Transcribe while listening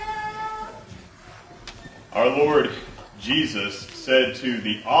Our Lord Jesus said to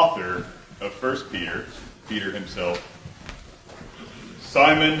the author of 1 Peter, Peter himself,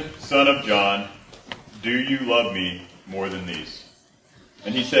 "Simon, son of John, do you love me more than these?"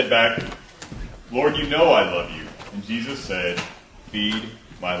 And he said back, "Lord, you know I love you." And Jesus said, "Feed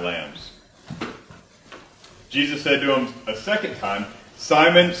my lambs." Jesus said to him a second time,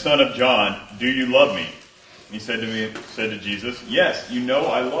 "Simon, son of John, do you love me?" And he said to Jesus, "Yes, you know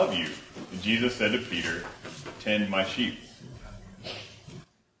I love you." And Jesus said to Peter, "Tend my sheep."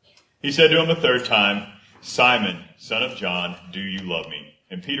 He said to him a third time, "Simon, son of John, do you love me?"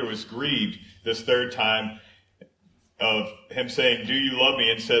 And Peter was grieved this third time of him saying, "Do you love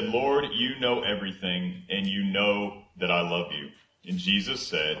me?" and said, "Lord, you know everything, and you know that I love you." And Jesus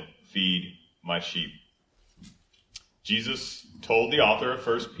said, "Feed my sheep." Jesus told the author of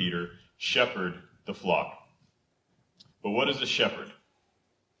 1 Peter, "Shepherd the flock." But what is a shepherd?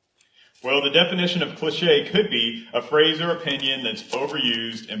 Well, the definition of cliche could be a phrase or opinion that's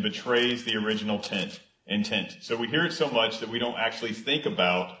overused and betrays the original intent. So we hear it so much that we don't actually think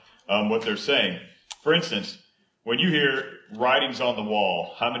about what they're saying. For instance, when you hear writings on the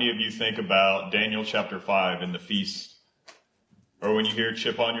wall, how many of you think about Daniel chapter 5 and the feast? Or when you hear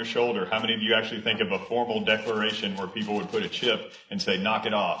chip on your shoulder, how many of you actually think of a formal declaration where people would put a chip and say, "Knock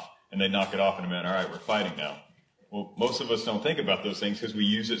it off," and they knock it off in a minute, "All right, we're fighting now." Well, most of us don't think about those things because we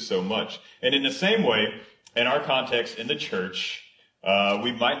use it so much. And in the same way, in our context in the church,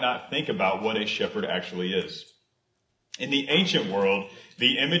 we might not think about what a shepherd actually is. In the ancient world,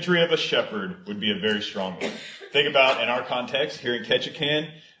 the imagery of a shepherd would be a very strong one. Think about, in our context, here in Ketchikan,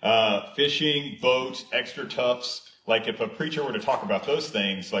 fishing, boats, extra tufts. Like if a preacher were to talk about those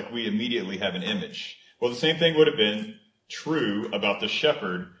things, like we immediately have an image. Well, the same thing would have been true about the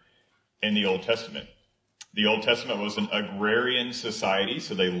shepherd in the Old Testament. The Old Testament was an agrarian society,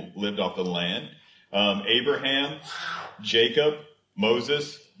 so they lived off the land. Abraham, Jacob,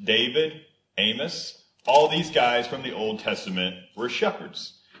 Moses, David, Amos, all these guys from the Old Testament were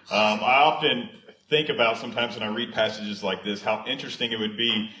shepherds. I often think about, sometimes when I read passages like this, how interesting it would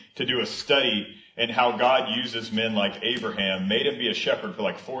be to do a study and how God uses men like Abraham, made him be a shepherd for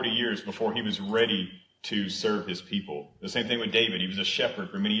like 40 years before he was ready to serve his people. The same thing with David. He was a shepherd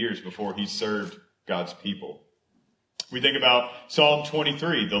for many years before he served God's people. We think about Psalm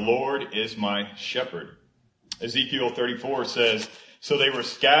 23, "The Lord is my shepherd." Ezekiel 34 says, "So they were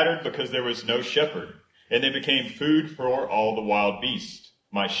scattered because there was no shepherd, and they became food for all the wild beasts.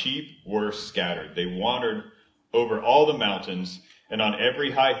 My sheep were scattered. They wandered over all the mountains, and on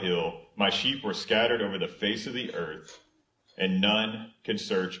every high hill, my sheep were scattered over the face of the earth, and none could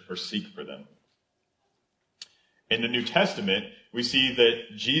search or seek for them." In the New Testament, we see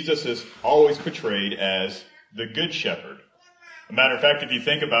that Jesus is always portrayed as the good shepherd. A matter of fact, if you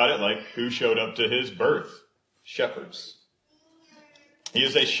think about it, like who showed up to his birth? Shepherds. He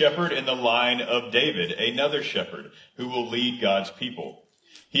is a shepherd in the line of David, another shepherd who will lead God's people.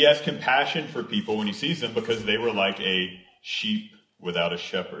 He has compassion for people when he sees them because they were like a sheep without a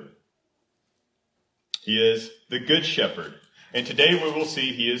shepherd. He is the good shepherd. And today we will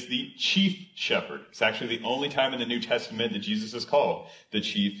see he is the chief shepherd. It's actually the only time in the New Testament that Jesus is called the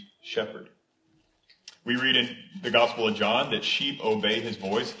chief shepherd. We read in the Gospel of John that sheep obey his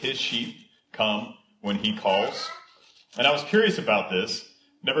voice. His sheep come when he calls. And I was curious about this.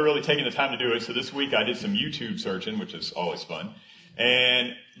 Never really taken the time to do it. So this week I did some YouTube searching, which is always fun.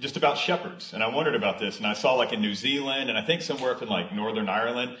 And just about shepherds. And I wondered about this. And I saw like in New Zealand and I think somewhere up in like Northern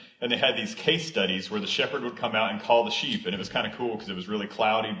Ireland. And they had these case studies where the shepherd would come out and call the sheep. And it was kind of cool because it was really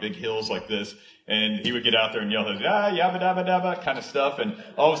cloudy, big hills like this. And he would get out there and yell, yabba dabba dabba kind of stuff. And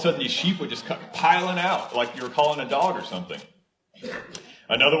all of a sudden these sheep would just come piling out like you were calling a dog or something.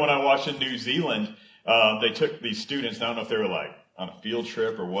 Another one I watched in New Zealand, they took these students. And I don't know if they were like on a field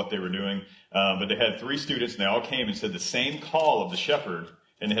trip or what they were doing. But they had 3 students and they all came and said the same call of the shepherd.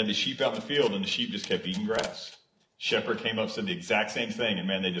 And they had the sheep out in the field and the sheep just kept eating grass. Shepherd came up, said the exact same thing. And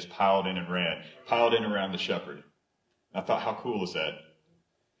man, they just piled in and ran, piled in around the shepherd. I thought, how cool is that?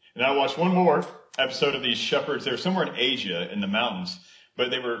 And I watched one more episode of these shepherds. They were somewhere in Asia in the mountains, but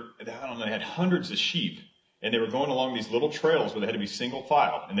they had hundreds of sheep. And they were going along these little trails where they had to be single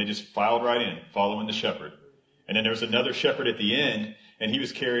file. And they just filed right in, following the shepherd. And then there was another shepherd at the end, and he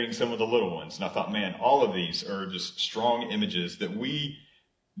was carrying some of the little ones. And I thought, man, all of these are just strong images that we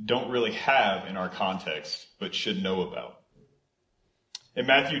don't really have in our context, but should know about. In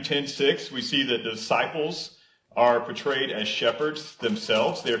Matthew 10:6, we see that the disciples are portrayed as shepherds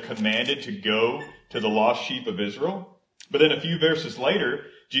themselves. They're commanded to go to the lost sheep of Israel. But then a few verses later,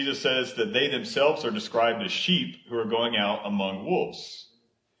 Jesus says that they themselves are described as sheep who are going out among wolves.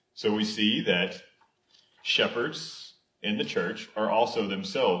 So we see that shepherds in the church are also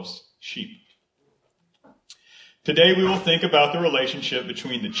themselves sheep. Today we will think about the relationship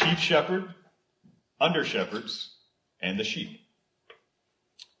between the chief shepherd, under shepherds, and the sheep.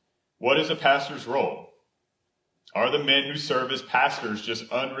 What is a pastor's role? Are the men who serve as pastors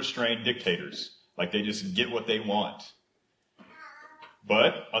just unrestrained dictators, like they just get what they want?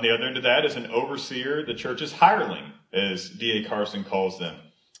 But on the other end of that is an overseer, the church's hireling, as D.A. Carson calls them.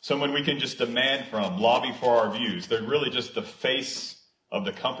 Someone we can just demand from, lobby for our views. They're really just the face of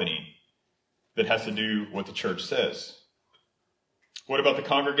the company that has to do what the church says. What about the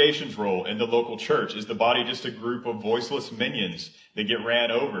congregation's role in the local church? Is the body just a group of voiceless minions that get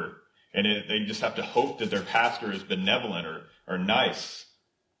ran over and they just have to hope that their pastor is benevolent or nice?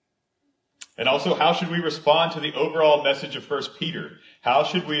 And also, how should we respond to the overall message of 1 Peter? How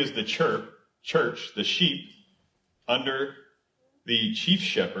should we as the church, the sheep, under the chief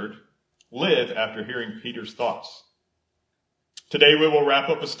shepherd, live after hearing Peter's thoughts? Today we will wrap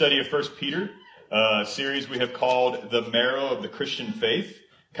up a study of 1 Peter, a series we have called The Marrow of the Christian Faith,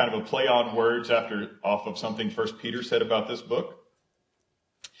 kind of a play on words off of something 1 Peter said about this book.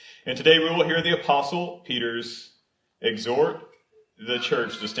 And today we will hear the Apostle Peter's exhort the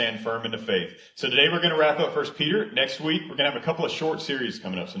church to stand firm in the faith. So today we're going to wrap up 1 Peter. Next week we're going to have a couple of short series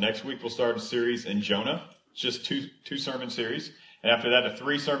coming up. So next week we'll start a series in Jonah. It's just two sermon series. And after that, a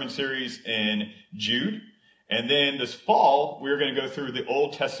 3-sermon series in Jude. And then this fall, we're going to go through the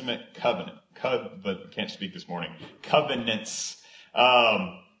Old Testament can't speak this morning. Covenants.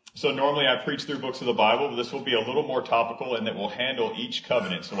 So normally I preach through books of the Bible, but this will be a little more topical and that will handle each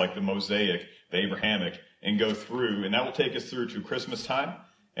covenant. So like the Mosaic, the Abrahamic, and go through. And that will take us through to Christmas time.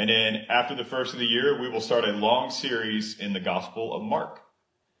 And then after the first of the year, we will start a long series in the Gospel of Mark.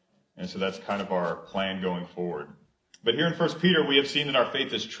 And so that's kind of our plan going forward. But here in 1 Peter, we have seen that our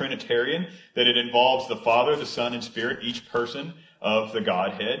faith is Trinitarian, that it involves the Father, the Son, and Spirit, each person of the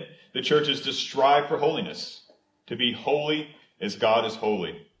Godhead. The church is to strive for holiness, to be holy as God is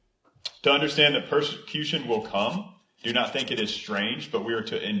holy. To understand that persecution will come, do not think it is strange, but we are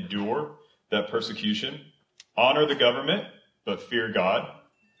to endure that persecution. Honor the government, but fear God.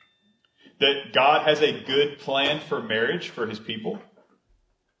 That God has a good plan for marriage for his people.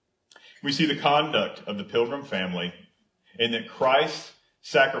 We see the conduct of the pilgrim family in that Christ's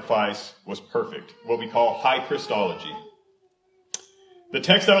sacrifice was perfect, what we call high Christology. The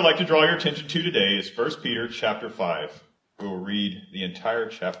text I would like to draw your attention to today is 1 Peter chapter 5. We will read the entire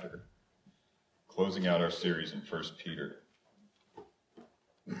chapter, closing out our series in 1 Peter.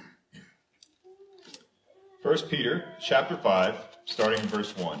 1 Peter chapter 5, starting in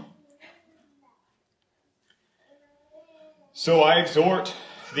verse 1. So I exhort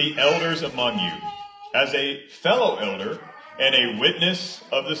the elders among you, as a fellow elder and a witness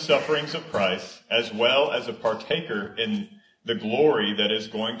of the sufferings of Christ, as well as a partaker in the glory that is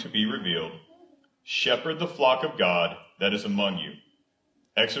going to be revealed, shepherd the flock of God that is among you,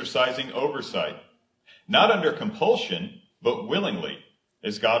 exercising oversight, not under compulsion, but willingly,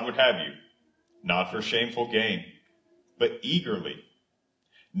 as God would have you, not for shameful gain, but eagerly,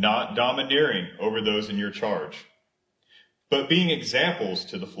 not domineering over those in your charge, but being examples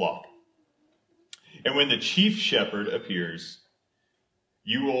to the flock. And when the chief shepherd appears,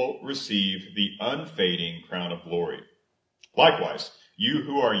 you will receive the unfading crown of glory. Likewise, you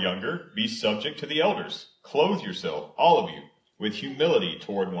who are younger, be subject to the elders. Clothe yourself, all of you, with humility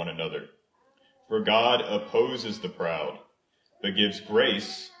toward one another. For God opposes the proud, but gives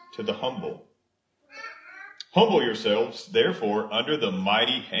grace to the humble. Humble yourselves, therefore, under the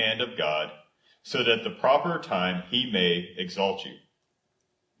mighty hand of God, so that at the proper time he may exalt you,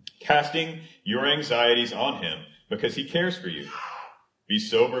 casting your anxieties on him, because he cares for you. Be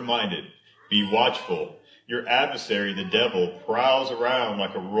sober-minded, be watchful. Your adversary, the devil, prowls around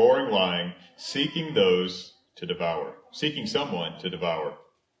like a roaring lion, seeking someone to devour.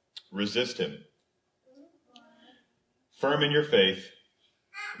 Resist him. Firm in your faith,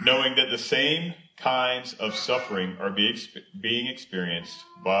 knowing that the same kinds of suffering are being experienced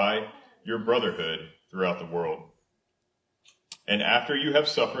by your brotherhood throughout the world. And after you have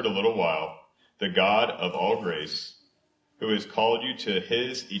suffered a little while, the God of all grace, who has called you to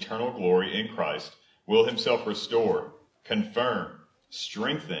his eternal glory in Christ, will himself restore, confirm,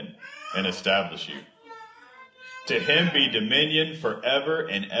 strengthen, and establish you. To him be dominion forever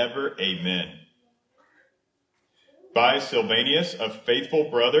and ever. Amen. By Silvanus, a faithful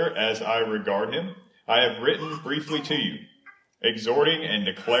brother as I regard him, I have written briefly to you, exhorting and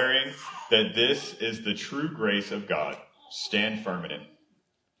declaring that this is the true grace of God. Stand firm in it.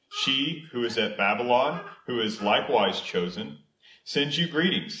 She who is at Babylon, who is likewise chosen, sends you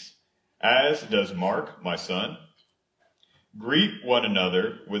greetings, as does Mark, my son. Greet one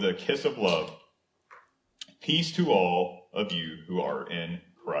another with a kiss of love. Peace to all of you who are in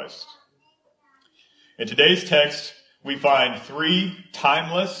Christ. In today's text, we find three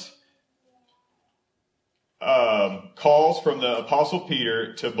timeless calls from the Apostle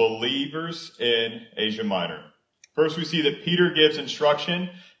Peter to believers in Asia Minor. First, we see that Peter gives instruction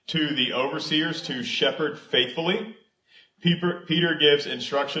to the overseers to shepherd faithfully. Peter gives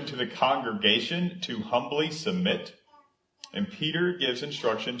instruction to the congregation to humbly submit. And Peter gives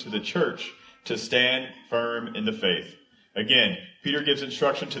instruction to the church to stand firm in the faith. Again, Peter gives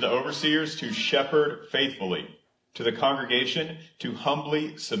instruction to the overseers to shepherd faithfully, to the congregation to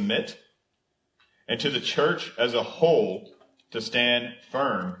humbly submit, and to the church as a whole to stand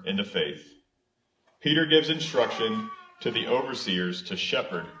firm in the faith. Peter gives instruction to the overseers to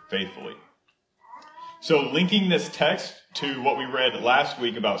shepherd faithfully. So linking this text to what we read last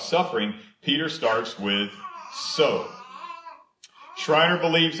week about suffering, Peter starts with so. Schreiner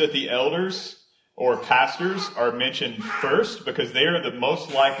believes that the elders or pastors are mentioned first because they are the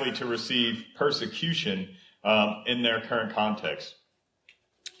most likely to receive persecution in their current context.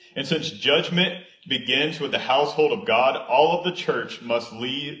 And since judgment begins with the household of God, all of the church must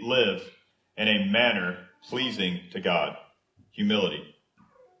live in a manner pleasing to God. Humility.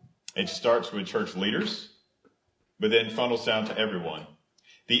 It starts with church leaders, but then funnels down to everyone.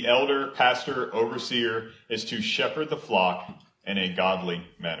 The elder, pastor, overseer is to shepherd the flock in a godly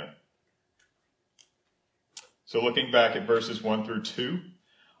manner. So looking back at verses 1 through 2,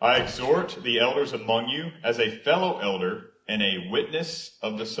 I exhort the elders among you as a fellow elder and a witness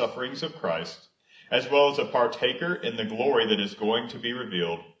of the sufferings of Christ, as well as a partaker in the glory that is going to be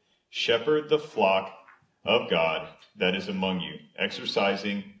revealed. Shepherd the flock of God that is among you,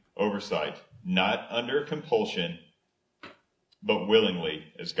 exercising oversight, not under compulsion, but willingly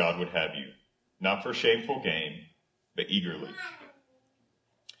as God would have you, not for shameful gain, but eagerly.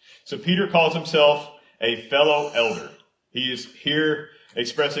 So Peter calls himself a fellow elder. He is here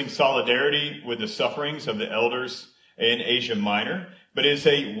expressing solidarity with the sufferings of the elders in Asia Minor, but is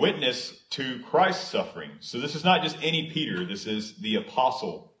a witness to Christ's suffering. So this is not just any Peter. This is the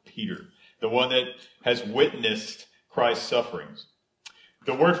Apostle Peter, the one that has witnessed Christ's sufferings.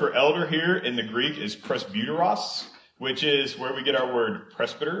 The word for elder here in the Greek is presbyteros, which is where we get our word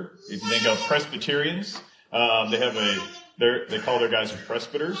presbyter. If you think of Presbyterians, they call their guys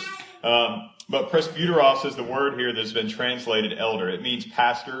presbyters. But presbyteros is the word here that's been translated elder. It means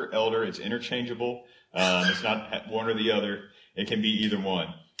pastor, elder. It's interchangeable. It's not one or the other. It can be either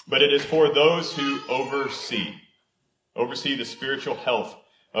one. But it is for those who oversee the spiritual health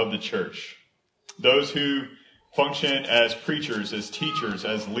of the church. Those who function as preachers, as teachers,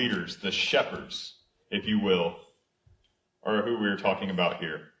 as leaders, the shepherds, if you will, are who we're talking about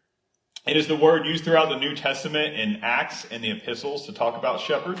here. It is the word used throughout the New Testament in Acts and the epistles to talk about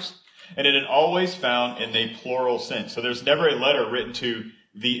shepherds, and it is always found in the plural sense. So there's never a letter written to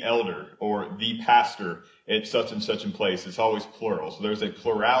the elder or the pastor at such and such a place. It's always plural. So there's a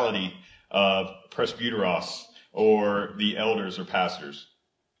plurality of presbyteros or the elders or pastors.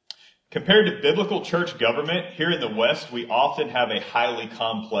 Compared to biblical church government, here in the West, we often have a highly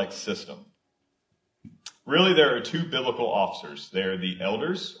complex system. Really, there are two biblical officers. They are the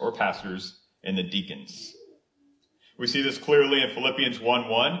elders or pastors and the deacons. We see this clearly in Philippians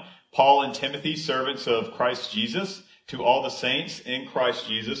 1:1. Paul and Timothy, servants of Christ Jesus, to all the saints in Christ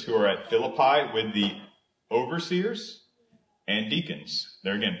Jesus who are at Philippi with the overseers and deacons.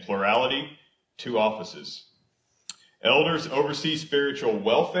 There again, plurality, two offices. Elders oversee spiritual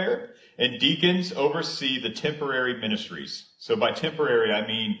welfare, and deacons oversee the temporary ministries. So by temporary, I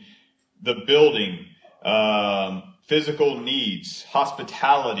mean the building, physical needs,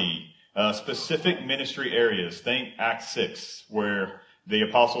 hospitality, specific ministry areas. Think Acts 6, where the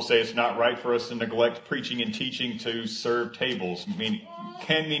apostles say it's not right for us to neglect preaching and teaching to serve tables.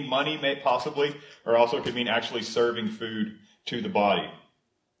 Can mean money, possibly, or also could mean actually serving food to the body.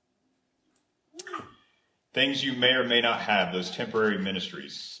 Things you may or may not have, those temporary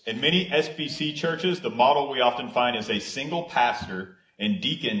ministries. In many SBC churches, the model we often find is a single pastor and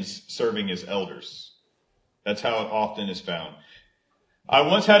deacons serving as elders. That's how it often is found. I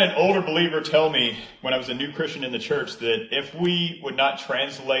once had an older believer tell me when I was a new Christian in the church that if we would not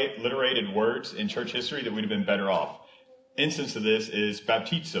translate alliterated words in church history, that we'd have been better off. Instance of this is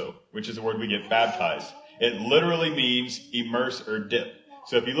baptizo, which is the word we get baptized. It literally means immerse or dip.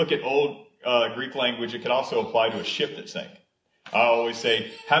 So if you look at old Greek language, it could also apply to a ship that sank. I always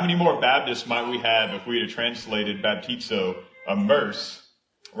say, how many more Baptists might we have if we had translated baptizo, immerse,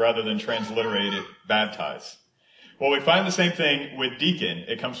 rather than transliterated baptize? Well, we find the same thing with deacon.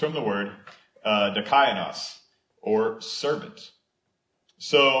 It comes from the word dikainos, or servant.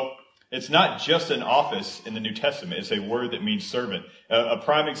 So it's not just an office in the New Testament. It's a word that means servant. A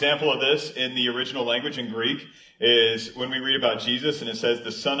prime example of this in the original language in Greek is when we read about Jesus and it says,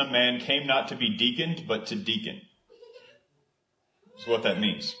 the Son of Man came not to be deaconed, but to deacon. That's what that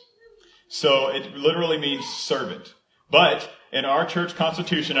means. So it literally means servant. But in our church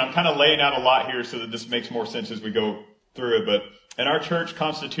constitution, I'm kind of laying out a lot here so that this makes more sense as we go through it. But in our church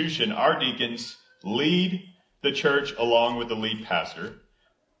constitution, our deacons lead the church along with the lead pastor.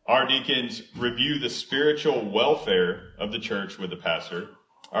 Our deacons review the spiritual welfare of the church with the pastor.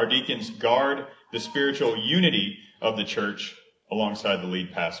 Our deacons guard the spiritual unity of the church alongside the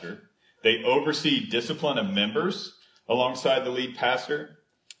lead pastor. They oversee discipline of members alongside the lead pastor.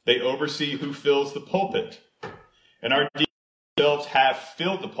 They oversee who fills the pulpit. And our deacons themselves have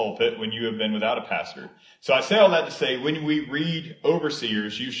filled the pulpit when you have been without a pastor. So I say all that to say, when we read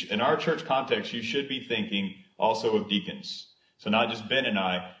overseers, in our church context, you should be thinking also of deacons. So not just Ben and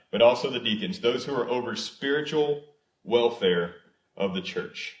I, but also the deacons, those who are over spiritual welfare of the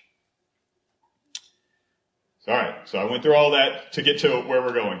church. All right, so I went through all that to get to where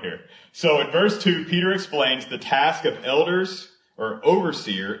we're going here. So in verse 2, Peter explains the task of elders or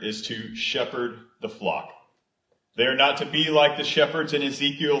overseer is to shepherd the flock. They are not to be like the shepherds in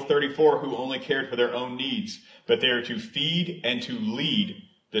Ezekiel 34 who only cared for their own needs, but they are to feed and to lead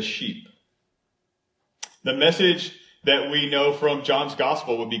the sheep. The message that we know from John's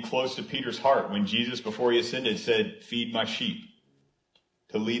gospel would be close to Peter's heart when Jesus, before he ascended, said, feed my sheep,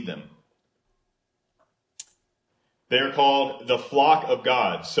 to lead them. They are called the flock of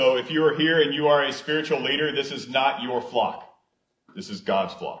God. So if you are here and you are a spiritual leader, this is not your flock. This is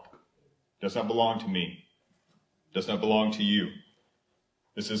God's flock. It does not belong to me. It does not belong to you.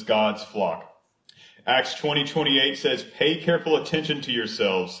 This is God's flock. Acts 20:28 says, pay careful attention to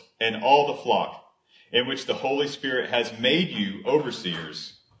yourselves and all the flock in which the Holy Spirit has made you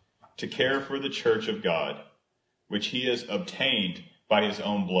overseers to care for the church of God, which he has obtained by his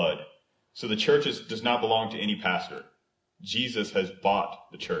own blood. So the church does not belong to any pastor. Jesus has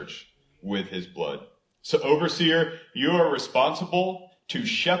bought the church with his blood. So overseer, you are responsible to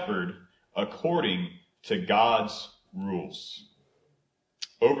shepherd according to God's rules.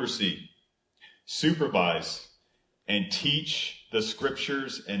 Oversee, supervise, and teach the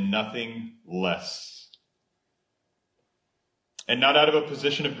scriptures and nothing less. And not out of a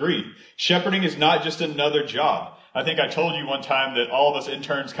position of greed. Shepherding is not just another job. I think I told you one time that all of us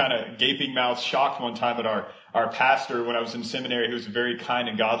interns kind of gaping mouths shocked one time at our pastor when I was in seminary, who was a very kind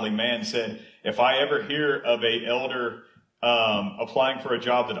and godly man, said, if I ever hear of a elder applying for a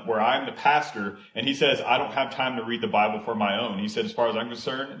job where I'm the pastor, and he says, I don't have time to read the Bible for my own. He said, as far as I'm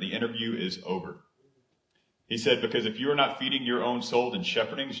concerned, the interview is over. He said, because if you are not feeding your own soul, then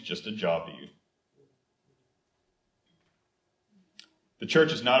shepherding is just a job to you. The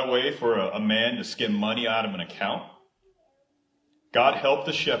church is not a way for a man to skim money out of an account. God help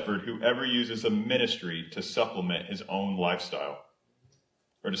the shepherd who ever uses a ministry to supplement his own lifestyle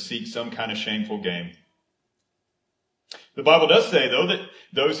or to seek some kind of shameful gain. The Bible does say, though, that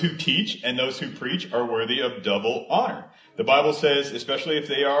those who teach and those who preach are worthy of double honor. The Bible says, especially if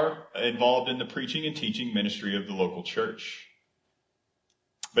they are involved in the preaching and teaching ministry of the local church.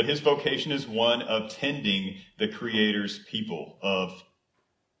 But his vocation is one of tending the Creator's people, of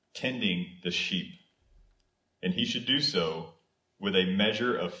tending the sheep. And he should do so with a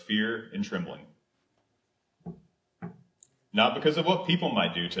measure of fear and trembling. Not because of what people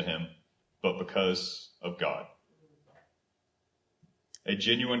might do to him, but because of God. A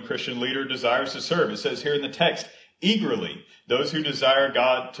genuine Christian leader desires to serve. It says here in the text, eagerly. Those who desire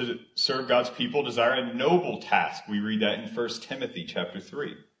God to serve God's people desire a noble task. We read that in 1 Timothy chapter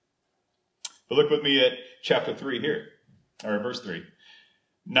 3. But look with me at chapter 3 here, or verse 3.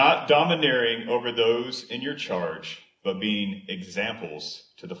 Not domineering over those in your charge, but being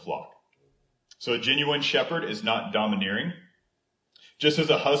examples to the flock. So a genuine shepherd is not domineering. Just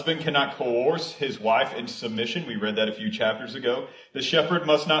as a husband cannot coerce his wife into submission, we read that a few chapters ago, the shepherd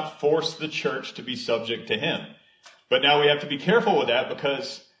must not force the church to be subject to him. But now we have to be careful with that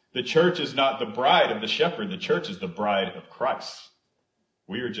because the church is not the bride of the shepherd. The church is the bride of Christ.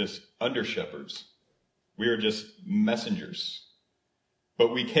 We are just under shepherds. We are just messengers.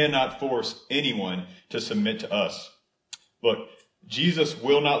 But we cannot force anyone to submit to us. Look, Jesus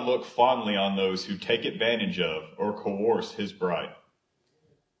will not look fondly on those who take advantage of or coerce his bride.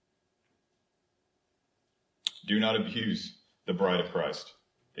 Do not abuse the bride of Christ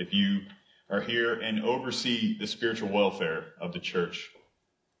if you are here and oversee the spiritual welfare of the church.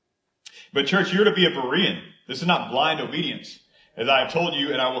 But church, you're to be a Berean. This is not blind obedience. As I have told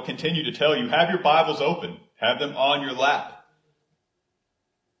you, and I will continue to tell you, have your Bibles open. Have them on your lap.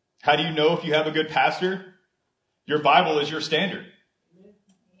 How do you know if you have a good pastor? Your Bible is your standard.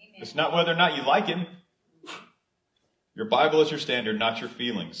 It's not whether or not you like him. Your Bible is your standard, not your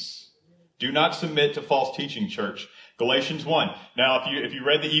feelings. Do not submit to false teaching, church. Galatians 1. Now, if you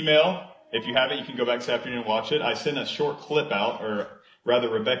read the email, if you haven't, you can go back this afternoon and watch it. I sent a short clip out, or rather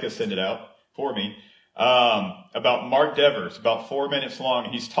Rebecca sent it out for me, about Mark Devers, about 4 minutes long.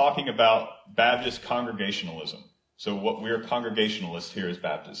 He's talking about Baptist congregationalism. So what we're congregationalists here as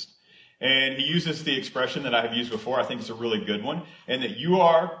Baptists. And he uses the expression that I have used before. I think it's a really good one. And that you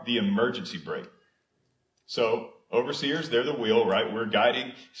are the emergency brake. So overseers, they're the wheel, right? We're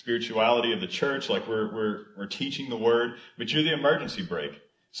guiding spirituality of the church, like we're teaching the word, but you're the emergency brake.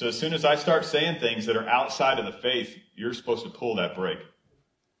 So as soon as I start saying things that are outside of the faith, you're supposed to pull that brake.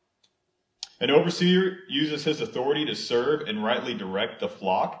 An overseer uses his authority to serve and rightly direct the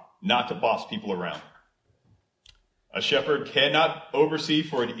flock, not to boss people around. A shepherd cannot oversee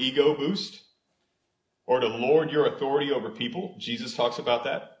for an ego boost or to lord your authority over people. Jesus talks about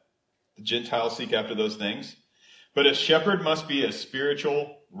that. The Gentiles seek after those things. But a shepherd must be a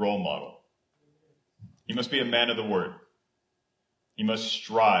spiritual role model. He must be a man of the word. He must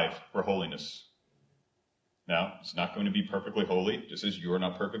strive for holiness. Now, it's not going to be perfectly holy, just as you are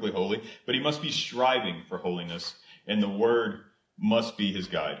not perfectly holy, but he must be striving for holiness, and the word must be his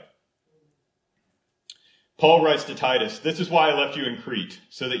guide. Paul writes to Titus, "This is why I left you in Crete,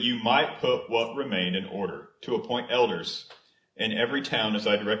 so that you might put what remained in order, to appoint elders in every town as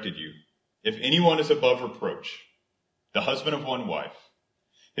I directed you. If anyone is above reproach, the husband of one wife,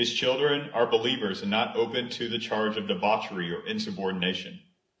 his children are believers and not open to the charge of debauchery or insubordination.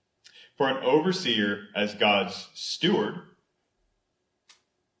 For an overseer, as God's steward,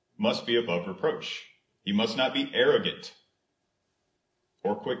 must be above reproach. He must not be arrogant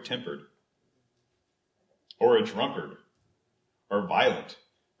or quick-tempered or a drunkard or violent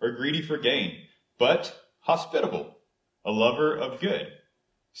or greedy for gain, but hospitable, a lover of good,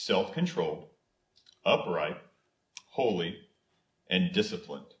 self-controlled, upright, holy, and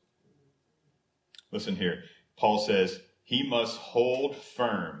disciplined." Listen here. Paul says he must hold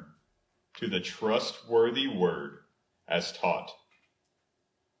firm to the trustworthy word as taught,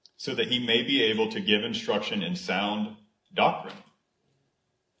 so that he may be able to give instruction in sound doctrine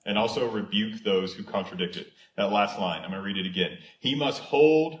and also rebuke those who contradict it. That last line, I'm going to read it again. He must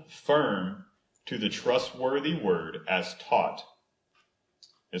hold firm to the trustworthy word as taught.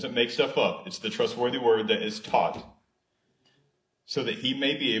 He doesn't make stuff up. It's the trustworthy word that is taught, so that he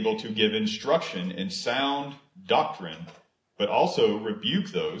may be able to give instruction in sound doctrine, but also rebuke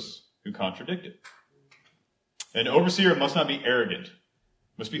those who contradict it. An overseer must not be arrogant,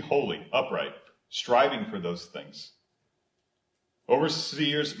 must be holy, upright, striving for those things.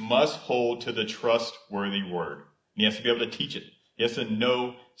 Overseers must hold to the trustworthy word. He has to be able to teach it. He has to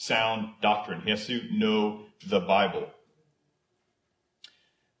know sound doctrine. He has to know the Bible.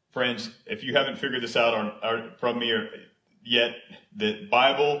 Friends, if you haven't figured this out from me yet, the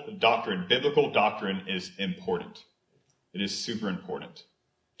Bible doctrine, biblical doctrine is important. It is super important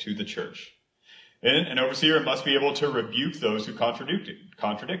to the church. And an overseer must be able to rebuke those who contradict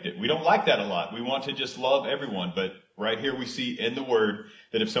it. We don't like that a lot. We want to just love everyone. But right here we see in the word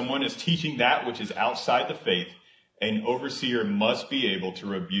that if someone is teaching that which is outside the faith, an overseer must be able to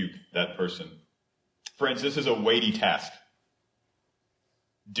rebuke that person. Friends, this is a weighty task.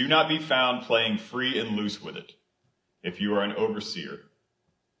 Do not be found playing free and loose with it if you are an overseer.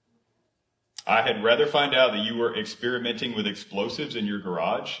 I had rather find out that you were experimenting with explosives in your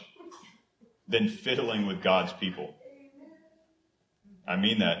garage than fiddling with God's people. I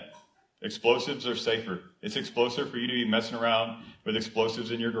mean that. Explosives are safer. It's explosive for you to be messing around with explosives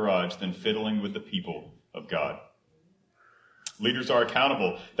in your garage than fiddling with the people of God. Leaders are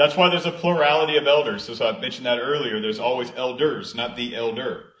accountable. That's why there's a plurality of elders. So I mentioned that earlier. There's always elders, not the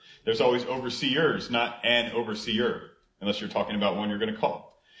elder. There's always overseers, not an overseer, unless you're talking about one you're going to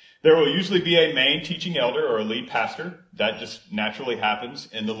call. There will usually be a main teaching elder or a lead pastor. That just naturally happens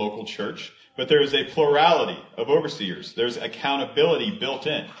in the local church. But there is a plurality of overseers. There's accountability built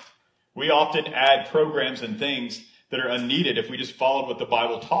in. We often add programs and things that are unneeded if we just followed what the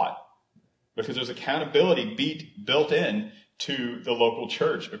Bible taught, because there's accountability built in to the local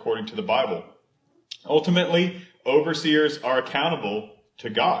church according to the Bible. Ultimately, overseers are accountable to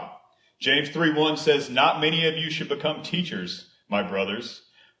God. James 3:1 says, "Not many of you should become teachers, my brothers,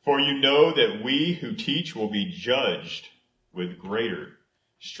 for you know that we who teach will be judged with greater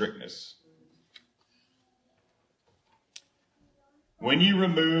strictness." When you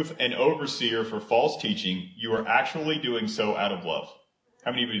remove an overseer for false teaching, you are actually doing so out of love.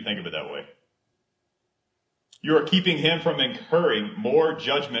 How many of you think of it that way? You are keeping him from incurring more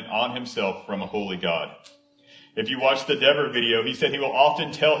judgment on himself from a holy God. If you watch the Dever video, he said he will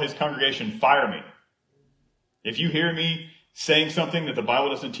often tell his congregation, fire me. If you hear me saying something that the Bible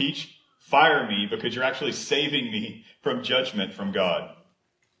doesn't teach, fire me, because you're actually saving me from judgment from God.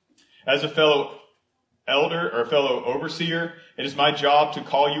 As a fellow elder or fellow overseer, it is my job to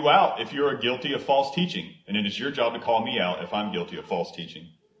call you out if you are guilty of false teaching. And it is your job to call me out if I'm guilty of false teaching.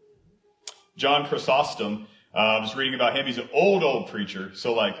 John Chrysostom, I was reading about him. He's an old preacher.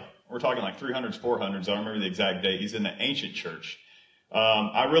 So we're talking like 300s, 400s. I don't remember the exact date. He's in the ancient church.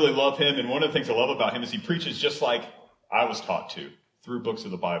 I really love him. And one of the things I love about him is he preaches just like I was taught to, through books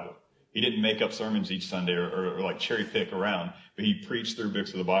of the Bible. He didn't make up sermons each Sunday or like cherry pick around, but he preached through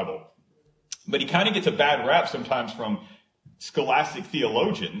books of the Bible. But he kind of gets a bad rap sometimes from scholastic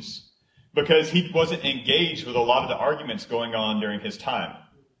theologians because he wasn't engaged with a lot of the arguments going on during his time.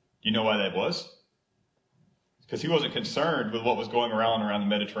 Do you know why that was? Because he wasn't concerned with what was going around the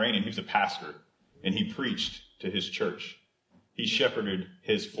Mediterranean. He was a pastor, and he preached to his church. He shepherded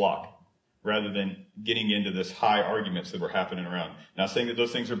his flock rather than getting into this high arguments that were happening around. Not saying that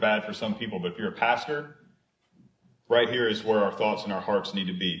those things are bad for some people, but if you're a pastor, right here is where our thoughts and our hearts need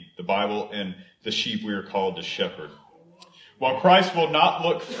to be. The Bible and the sheep we are called to shepherd. While Christ will not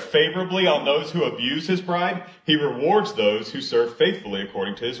look favorably on those who abuse his bride, he rewards those who serve faithfully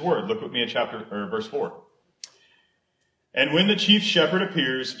according to his word. Look with me at verse 4. And when the chief shepherd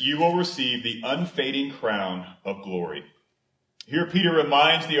appears, you will receive the unfading crown of glory. Here Peter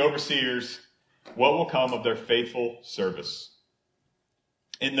reminds the overseers what will come of their faithful service.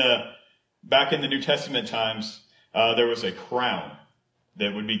 Back in the New Testament times, there was a crown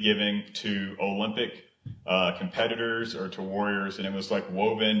that would be given to Olympic competitors or to warriors, and it was like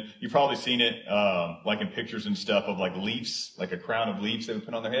woven. You've probably seen it like in pictures and stuff of like leaves, like a crown of leaves they would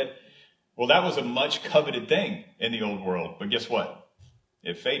put on their head. Well, that was a much coveted thing in the old world, but guess what?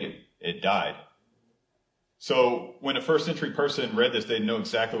 It faded. It died. So when a first century person read this, they'd know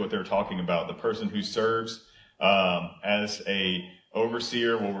exactly what they were talking about. The person who serves as a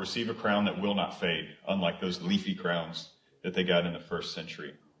overseer will receive a crown that will not fade, unlike those leafy crowns that they got in the first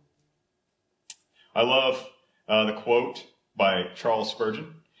century. I love the quote by Charles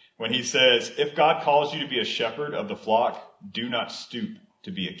Spurgeon when he says, if God calls you to be a shepherd of the flock, do not stoop to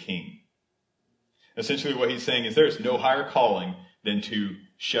be a king. Essentially what he's saying is there is no higher calling than to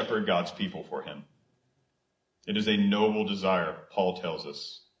shepherd God's people for him. It is a noble desire, Paul tells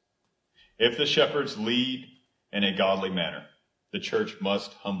us. If the shepherds lead in a godly manner, the church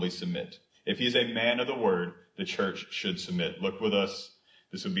must humbly submit. If he's a man of the word, the church should submit. Look with us.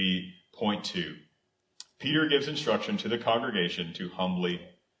 This would be point 2. Peter gives instruction to the congregation to humbly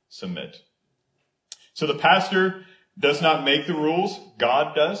submit. So the pastor does not make the rules.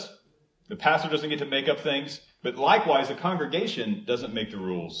 God does. The pastor doesn't get to make up things. But likewise, the congregation doesn't make the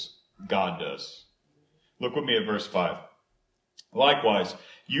rules. God does. Look with me at verse 5. Likewise,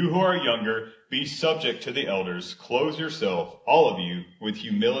 you who are younger, be subject to the elders. Clothe yourself, all of you, with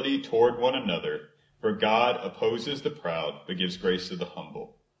humility toward one another. For God opposes the proud, but gives grace to the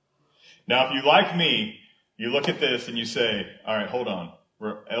humble. Now, if you like me, you look at this and you say, all right, hold on.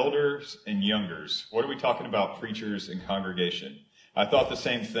 We're elders and youngers. What are we talking about, preachers and congregation? I thought the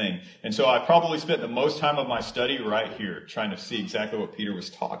same thing. And so I probably spent the most time of my study right here, trying to see exactly what Peter was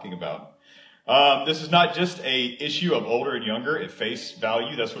talking about. This is not just a issue of older and younger at face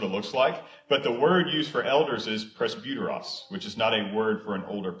value. That's what it looks like. But the word used for elders is presbyteros, which is not a word for an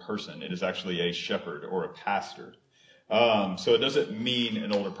older person. It is actually a shepherd or a pastor. So it doesn't mean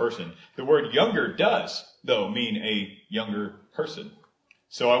an older person. The word younger does, though, mean a younger person.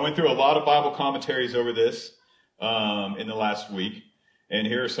 So I went through a lot of Bible commentaries over this in the last week. And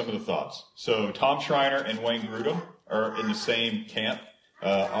here are some of the thoughts. So Tom Schreiner and Wayne Grudem are in the same camp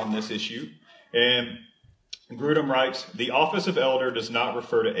on this issue. And Grudem writes, the office of elder does not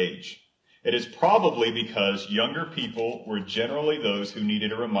refer to age. It is probably because younger people were generally those who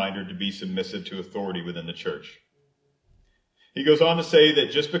needed a reminder to be submissive to authority within the church. He goes on to say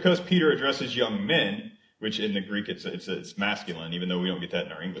that just because Peter addresses young men, which in the Greek it's masculine, even though we don't get that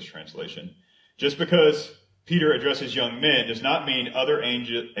in our English translation, just because Peter addresses young men does not mean other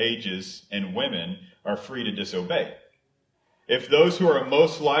ages and women are free to disobey. If those who are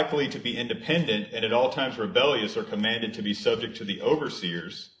most likely to be independent and at all times rebellious are commanded to be subject to the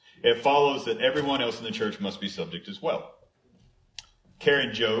overseers, it follows that everyone else in the church must be subject as well.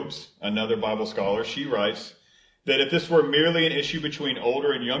 Karen Jobes, another Bible scholar, she writes that if this were merely an issue between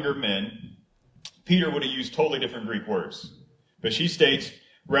older and younger men, Peter would have used totally different Greek words. But she states,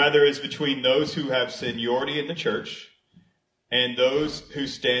 rather is between those who have seniority in the church and those who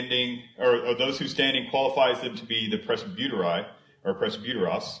standing, or those whose standing qualifies them to be the presbyteri, or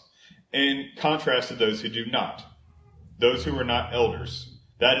presbyteros, in contrast to those who do not. Those who are not elders.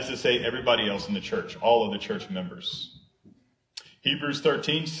 That is to say, everybody else in the church, all of the church members. Hebrews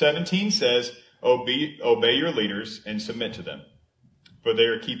 13:17 says, obey your leaders and submit to them, for they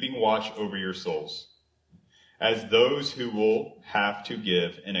are keeping watch over your souls, as those who will have to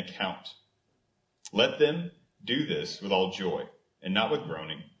give an account. Let them do this with all joy, and not with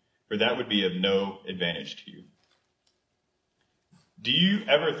groaning, for that would be of no advantage to you. Do you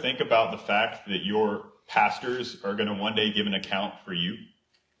ever think about the fact that your pastors are going to one day give an account for you?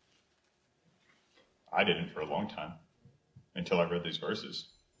 I didn't for a long time, until I read these verses.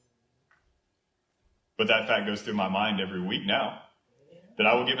 But that fact goes through my mind every week now, that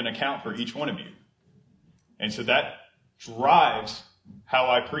I will give an account for each one of you. And so that drives how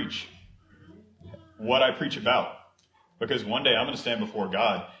I preach, what I preach about. Because one day I'm going to stand before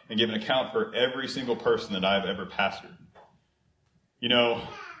God and give an account for every single person that I've ever pastored. You know,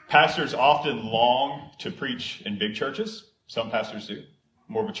 pastors often long to preach in big churches. Some pastors do.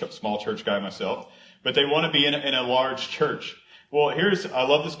 More of a small church guy myself. But they want to be in a large church. Well, I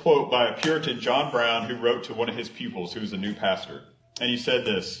love this quote by a Puritan, John Brown, who wrote to one of his pupils who was a new pastor. And he said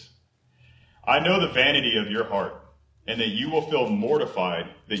this, I know the vanity of your heart, and that you will feel mortified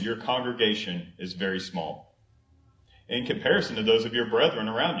that your congregation is very small, in comparison to those of your brethren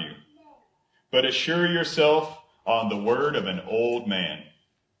around you. But assure yourself on the word of an old man,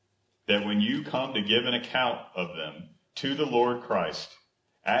 that when you come to give an account of them to the Lord Christ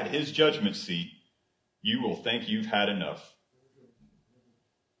at his judgment seat, you will think you've had enough.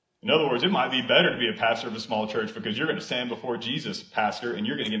 In other words, it might be better to be a pastor of a small church because you're going to stand before Jesus, pastor, and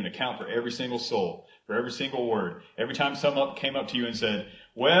you're going to give an account for every single soul, for every single word. Every time someone came up to you and said,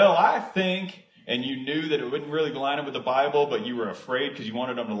 well, I think, and you knew that it wouldn't really line up with the Bible, but you were afraid because you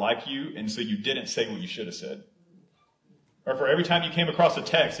wanted them to like you, and so you didn't say what you should have said. Or for every time you came across a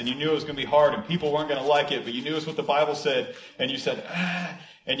text and you knew it was going to be hard and people weren't going to like it, but you knew it's what the Bible said, and you said,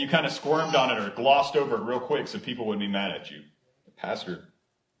 and you kind of squirmed on it or glossed over it real quick so people wouldn't be mad at you. Pastor,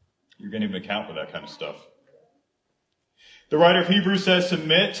 you're going to give an account for that kind of stuff. The writer of Hebrews says,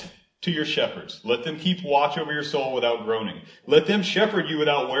 submit to your shepherds. Let them keep watch over your soul without groaning. Let them shepherd you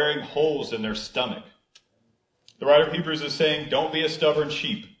without wearing holes in their stomach. The writer of Hebrews is saying, don't be a stubborn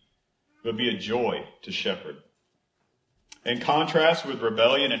sheep, but be a joy to shepherd. In contrast with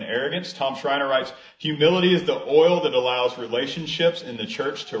rebellion and arrogance, Tom Schreiner writes, humility is the oil that allows relationships in the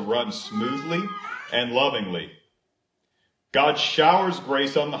church to run smoothly and lovingly. God showers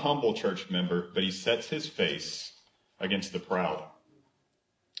grace on the humble church member, but he sets his face against the proud.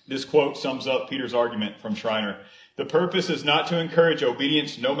 This quote sums up Peter's argument from Schreiner. The purpose is not to encourage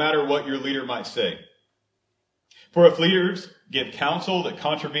obedience no matter what your leader might say. For if leaders give counsel that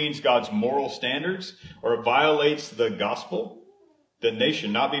contravenes God's moral standards or violates the gospel, then they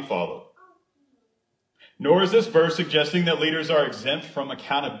should not be followed. Nor is this verse suggesting that leaders are exempt from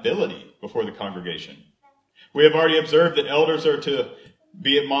accountability before the congregation. We have already observed that elders are to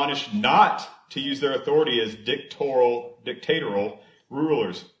be admonished not to use their authority as dictatorial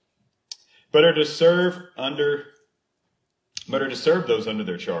rulers, but are to serve those under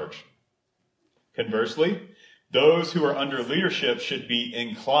their charge. Conversely, those who are under leadership should be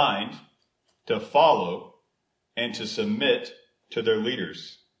inclined to follow and to submit to their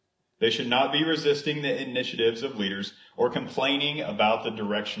leaders. They should not be resisting the initiatives of leaders or complaining about the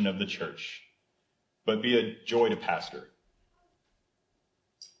direction of the church, but be a joy to pastor.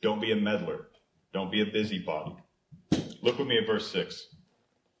 Don't be a meddler. Don't be a busybody. Look with me at verse 6.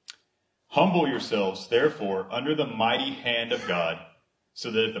 Humble yourselves, therefore, under the mighty hand of God,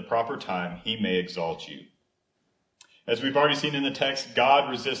 so that at the proper time he may exalt you. As we've already seen in the text, God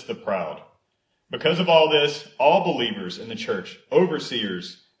resists the proud. Because of all this, all believers in the church,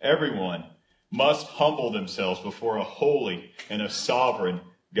 overseers, everyone, must humble themselves before a holy and a sovereign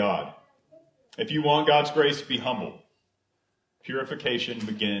God. If you want God's grace, be humble. Purification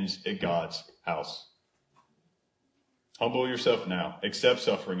begins at God's house. Humble yourself now. Accept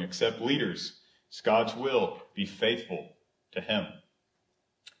suffering. Accept leaders. It's God's will. Be faithful to him.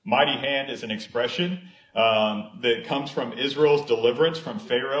 Mighty hand is an expression that comes from Israel's deliverance from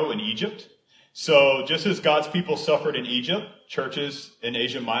Pharaoh in Egypt. So just as God's people suffered in Egypt, churches in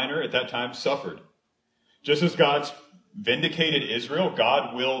Asia Minor at that time suffered. Just as God's vindicated Israel,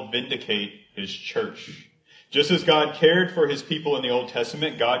 God will vindicate his church. Just as God cared for his people in the Old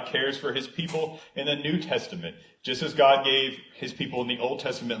Testament, God cares for his people in the New Testament. Just as God gave his people in the Old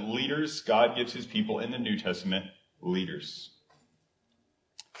Testament leaders, God gives his people in the New Testament leaders.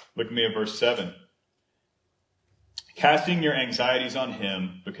 Look at me at verse 7. Casting your anxieties on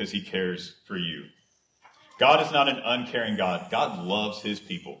him because he cares for you. God is not an uncaring God. God loves his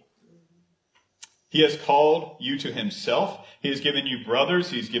people. He has called you to himself. He has given you brothers.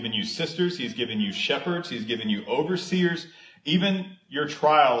 He's given you sisters. He's given you shepherds. He's given you overseers. Even your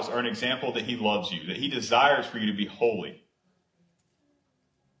trials are an example that he loves you, that he desires for you to be holy,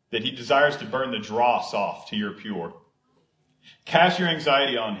 that he desires to burn the dross off till you're pure. Cast your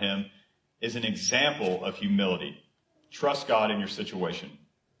anxiety on him is an example of humility. Trust God in your situation.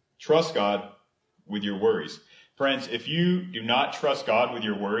 Trust God with your worries. Friends, if you do not trust God with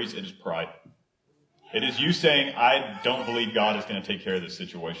your worries, it is pride. It is you saying, I don't believe God is going to take care of this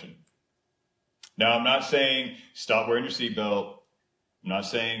situation. Now, I'm not saying stop wearing your seatbelt. I'm not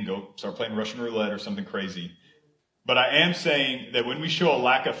saying go start playing Russian roulette or something crazy. But I am saying that when we show a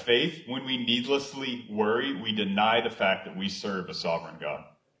lack of faith, when we needlessly worry, we deny the fact that we serve a sovereign God.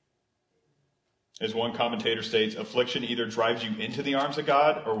 As one commentator states, affliction either drives you into the arms of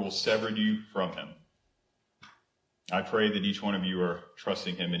God or will sever you from him. I pray that each one of you are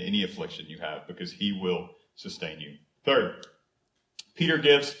trusting him in any affliction you have because he will sustain you. Third, Peter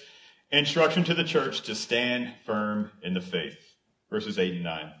gives instruction to the church to stand firm in the faith. Verses 8 and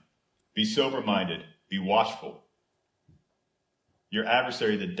 9. Be sober-minded. Be watchful. Your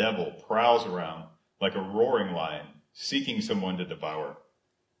adversary, the devil, prowls around like a roaring lion, seeking someone to devour.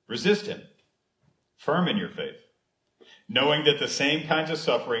 Resist him. Firm in your faith, knowing that the same kinds of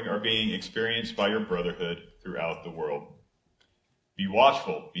suffering are being experienced by your brotherhood throughout the world. Be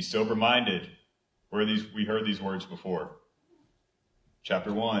watchful, be sober-minded. We heard these words before.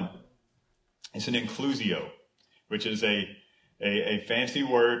 Chapter 1. It's an inclusio, which is a fancy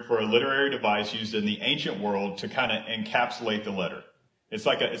word for a literary device used in the ancient world to kind of encapsulate the letter. It's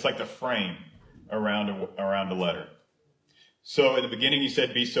like the frame around a letter. So in the beginning, he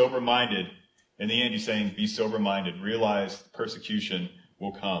said, be sober-minded. In the end, he's saying, be sober-minded. Realize persecution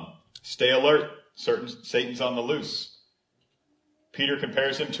will come. Stay alert. Satan's on the loose. Peter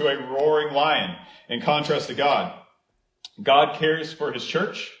compares him to a roaring lion in contrast to God. God cares for his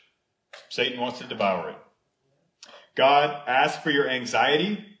church. Satan wants to devour it. God asks for your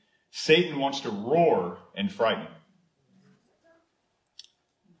anxiety. Satan wants to roar and frighten.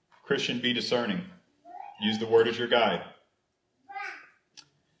 Christian, be discerning. Use the word as your guide.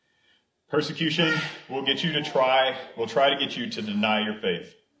 Persecution will try to get you to deny your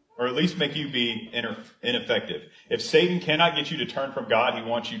faith, or at least make you be ineffective. If Satan cannot get you to turn from God, he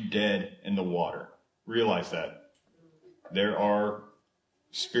wants you dead in the water. Realize that. There are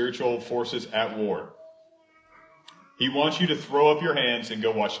spiritual forces at war. He wants you to throw up your hands and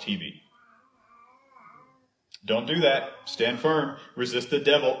go watch TV. Don't do that. Stand firm. Resist the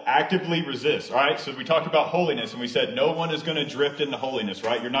devil. Actively resist. All right. So we talked about holiness and we said no one is going to drift into holiness,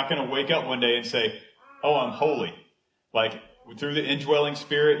 right? You're not going to wake up one day and say, oh, I'm holy. Like through the indwelling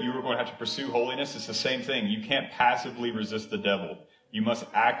spirit, you were going to have to pursue holiness. It's the same thing. You can't passively resist the devil. You must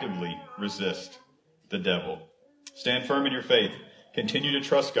actively resist the devil. Stand firm in your faith. Continue to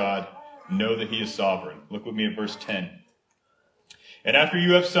trust God. Know that he is sovereign. Look with me at verse 10. And after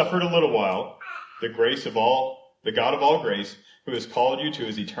you have suffered a little while, the God of all grace, who has called you to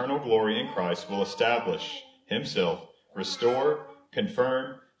his eternal glory in Christ, will establish himself, restore,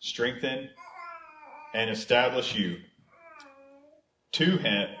 confirm, strengthen, and establish you. To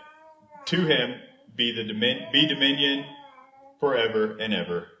him be dominion forever and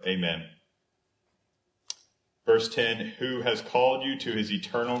ever. Amen. Verse 10, who has called you to his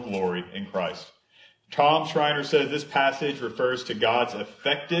eternal glory in Christ. Tom Schreiner says this passage refers to God's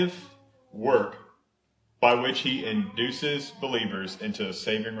effective work by which he induces believers into a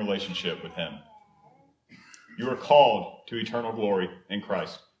saving relationship with him. You are called to eternal glory in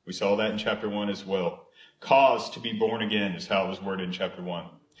Christ. We saw that in chapter 1 as well. Cause to be born again is how it was worded in chapter 1.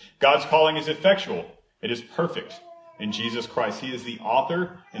 God's calling is effectual. It is perfect in Jesus Christ. He is the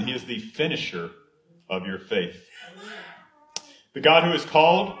author and he is the finisher of your faith. The God who is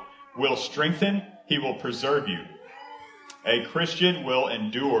called will strengthen. He will preserve you. A Christian will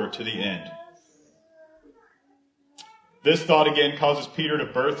endure to the end. This thought again causes Peter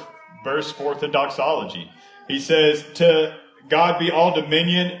to burst forth a doxology. He says, to God be all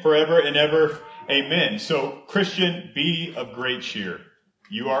dominion forever and ever. Amen. So, Christian, be of great cheer.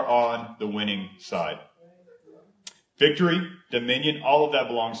 You are on the winning side. Victory, dominion, all of that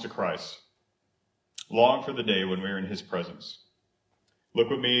belongs to Christ. Long for the day when we're in his presence. Look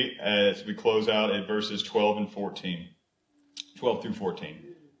with me as we close out at verses 12 through 14.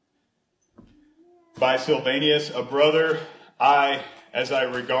 By Silvanus, a brother, as I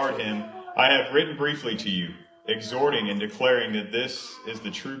regard him, I have written briefly to you, exhorting and declaring that this is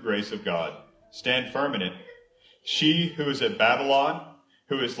the true grace of God. Stand firm in it. She who is at Babylon,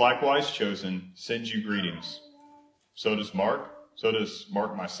 who is likewise chosen, sends you greetings. So does Mark. So does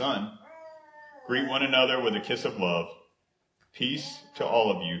Mark, my son. Greet one another with a kiss of love. Peace to all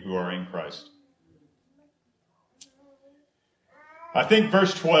of you who are in Christ. I think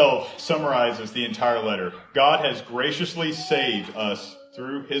verse 12 summarizes the entire letter. God has graciously saved us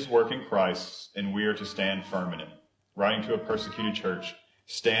through his work in Christ, and we are to stand firm in it. Writing to a persecuted church,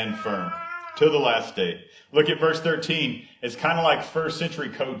 stand firm till the last day. Look at verse 13. It's kind of like first century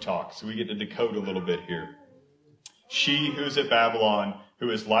code talk, so we get to decode a little bit here. She who is at Babylon,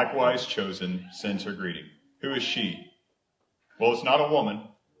 who is likewise chosen, sends her greeting. Who is she? Well, it's not a woman.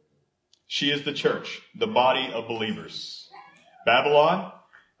 She is the church, the body of believers. Babylon,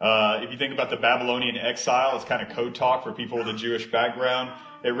 if you think about the Babylonian exile, it's kind of code talk for people with a Jewish background.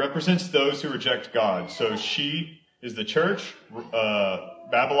 It represents those who reject God. So she is the church.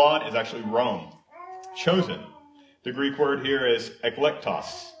 Babylon is actually Rome. Chosen. The Greek word here is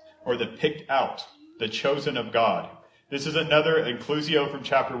eklektos, or the picked out, the chosen of God. This is another inclusio from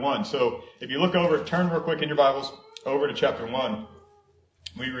chapter 1. So if you look over, turn real quick in your Bibles over to chapter 1.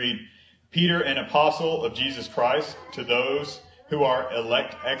 We read, Peter, an apostle of Jesus Christ, to those who are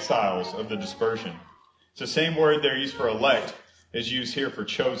elect exiles of the dispersion. It's the same word they're used for elect is used here for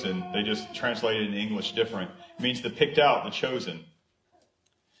chosen. They just translate it in English different. It means the picked out, the chosen.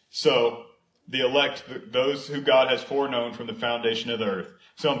 So the elect, those who God has foreknown from the foundation of the earth.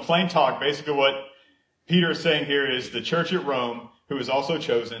 So in plain talk, basically what Peter is saying here is the church at Rome, who is also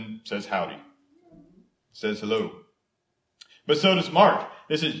chosen, says howdy. Says hello. But so does Mark.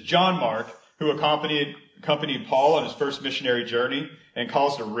 This is John Mark, who accompanied Paul on his first missionary journey and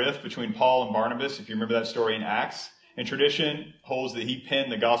caused a rift between Paul and Barnabas, if you remember that story in Acts. And tradition holds that he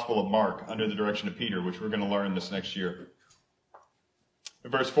penned the Gospel of Mark under the direction of Peter, which we're going to learn this next year.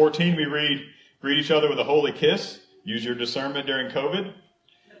 In verse 14, we read, greet each other with a holy kiss. Use your discernment during COVID.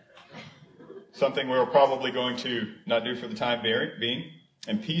 Something we're probably going to not do for the time being.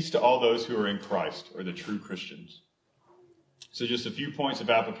 And peace to all those who are in Christ, or the true Christians. So just a few points of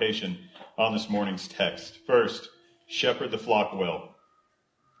application on this morning's text. First, shepherd the flock well.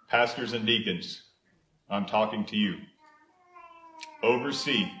 Pastors and deacons, I'm talking to you.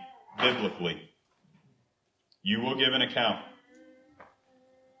 Oversee biblically. You will give an account.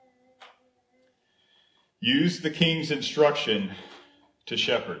 Use the king's instruction to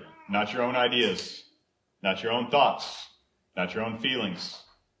shepherd. Not your own ideas, not your own thoughts, not your own feelings.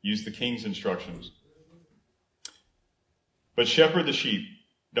 Use the king's instructions. But shepherd the sheep.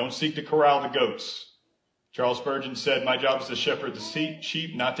 Don't seek to corral the goats. Charles Spurgeon said, my job is to shepherd the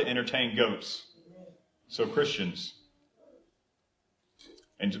sheep, not to entertain goats. So Christians.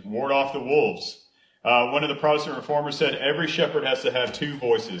 And to ward off the wolves. One of the Protestant reformers said, every shepherd has to have two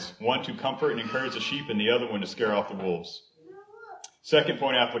voices. One to comfort and encourage the sheep, and the other one to scare off the wolves. Second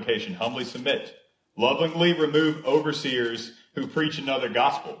point application, humbly submit. Lovingly remove overseers who preach another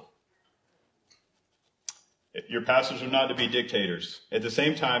gospel. Your pastors are not to be dictators. At the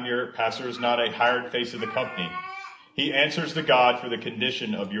same time, your pastor is not a hired face of the company. He answers to God for the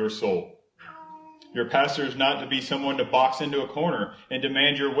condition of your soul. Your pastor is not to be someone to box into a corner and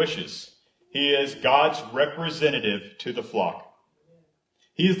demand your wishes. He is God's representative to the flock.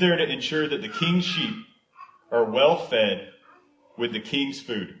 He is there to ensure that the king's sheep are well fed with the king's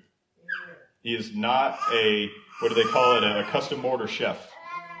food. He is not a custom order chef.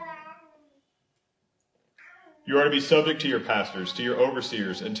 You are to be subject to your pastors, to your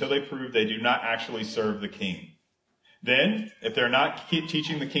overseers, until they prove they do not actually serve the king. Then, if they're not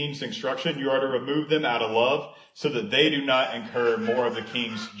teaching the king's instruction, you are to remove them out of love so that they do not incur more of the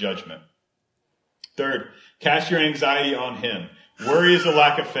king's judgment. Third, cast your anxiety on him. Worry is a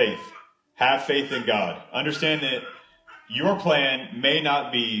lack of faith. Have faith in God. Understand that your plan may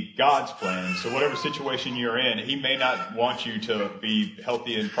not be God's plan. So whatever situation you're in, he may not want you to be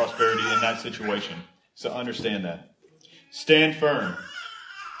healthy and prosperity in that situation. So understand that. Stand firm.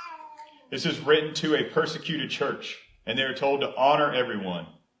 This is written to a persecuted church, and they are told to honor everyone,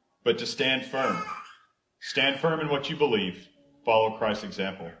 but to stand firm. Stand firm in what you believe. Follow Christ's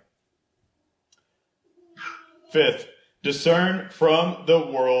example. Fifth, discern from the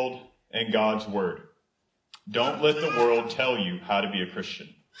world and God's word. Don't let the world tell you how to be a Christian.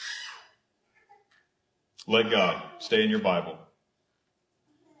 Let God. Stay in your Bible.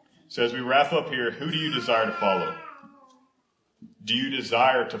 So as we wrap up here, who do you desire to follow? Do you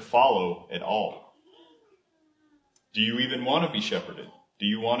desire to follow at all? Do you even want to be shepherded? Do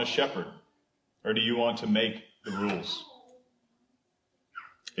you want a shepherd? Or do you want to make the rules?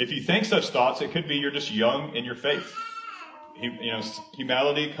 If you think such thoughts, it could be you're just young in your faith.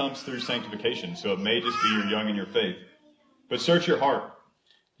 Humility comes through sanctification, so it may just be you're young in your faith. But search your heart.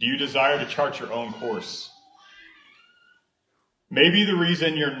 Do you desire to chart your own course? Maybe the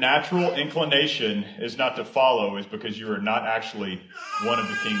reason your natural inclination is not to follow is because you are not actually one of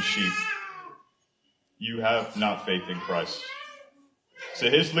the king's sheep. You have not faith in Christ. So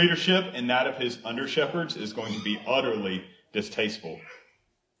his leadership and that of his under-shepherds is going to be utterly distasteful.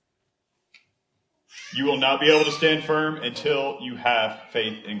 You will not be able to stand firm until you have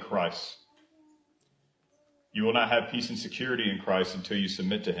faith in Christ. You will not have peace and security in Christ until you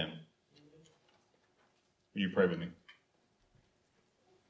submit to him. Will you pray with me?